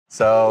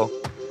So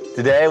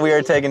today we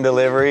are taking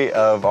delivery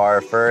of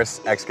our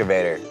first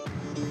excavator.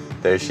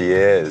 There she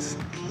is.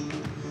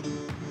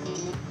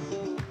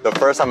 The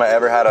first time I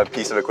ever had a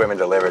piece of equipment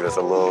delivered was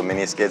a little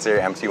mini skid steer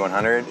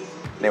MT100,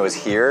 and it was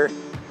here.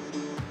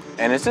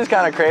 And it's just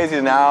kind of crazy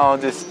to now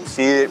just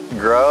see it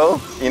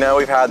grow. You know,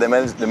 we've had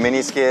the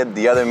mini skid,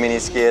 the other mini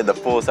skid, the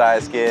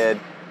full-size skid,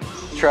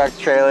 trucks,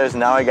 trailers,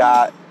 now we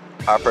got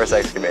our first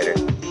excavator.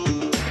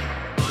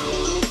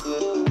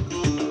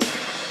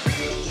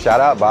 Shout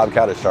out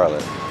Bobcat of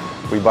Charlotte.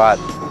 We bought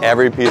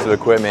every piece of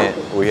equipment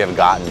we have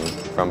gotten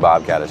from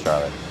Bobcat of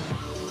Charlotte.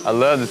 I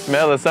love the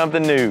smell of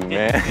something new,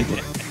 man.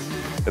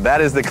 But that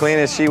is the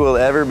cleanest she will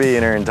ever be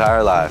in her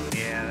entire life.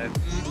 Yeah,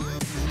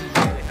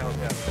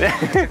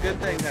 that's a good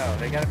thing though.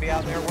 They gotta be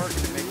out there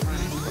working to make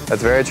money.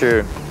 That's very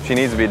true. She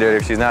needs to be dirty.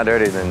 If she's not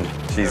dirty, then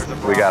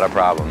we got a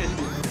problem.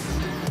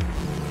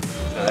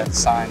 So that's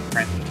signed,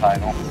 print, and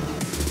title.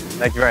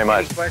 Thank you very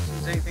much. Any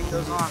questions, anything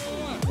goes on?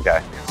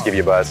 Okay, just give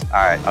you a buzz. All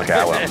right, okay,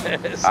 I will.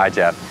 All right,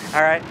 Jeff.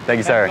 All right. Thank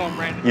you, sir.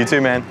 You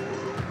too, man.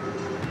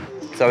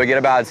 So we get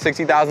about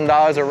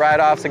 $60,000 of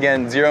write-offs.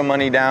 Again, zero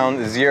money down,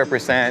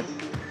 0%.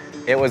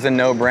 It was a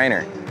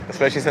no-brainer,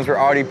 especially since we're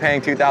already paying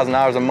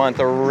 $2,000 a month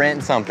to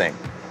rent something.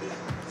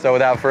 So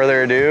without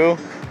further ado,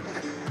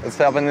 let's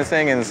hop in this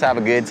thing and let's have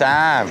a good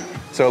time.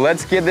 So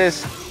let's get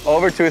this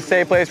over to a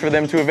safe place for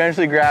them to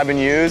eventually grab and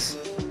use.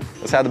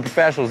 Let's have the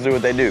professionals do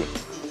what they do.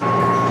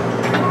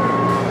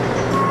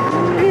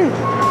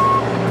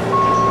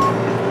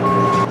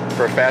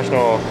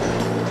 Professional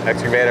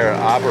excavator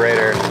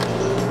operator.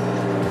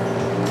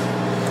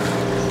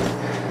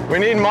 We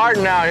need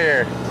Martin out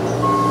here.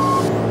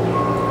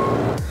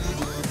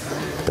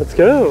 Let's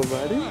go,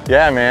 buddy.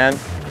 Yeah, man.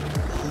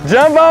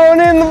 Jump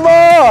on in the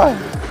ball.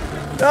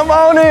 Jump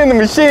on in the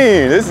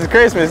machine. This is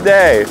Christmas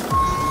Day.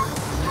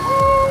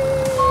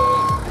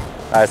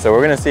 All right, so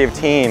we're gonna see if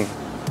Team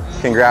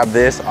can grab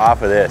this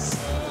off of this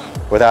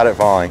without it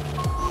falling.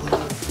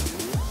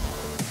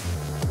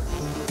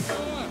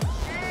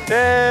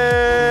 Yay!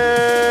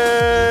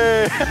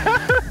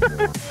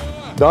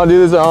 Don't do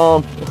this at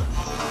home.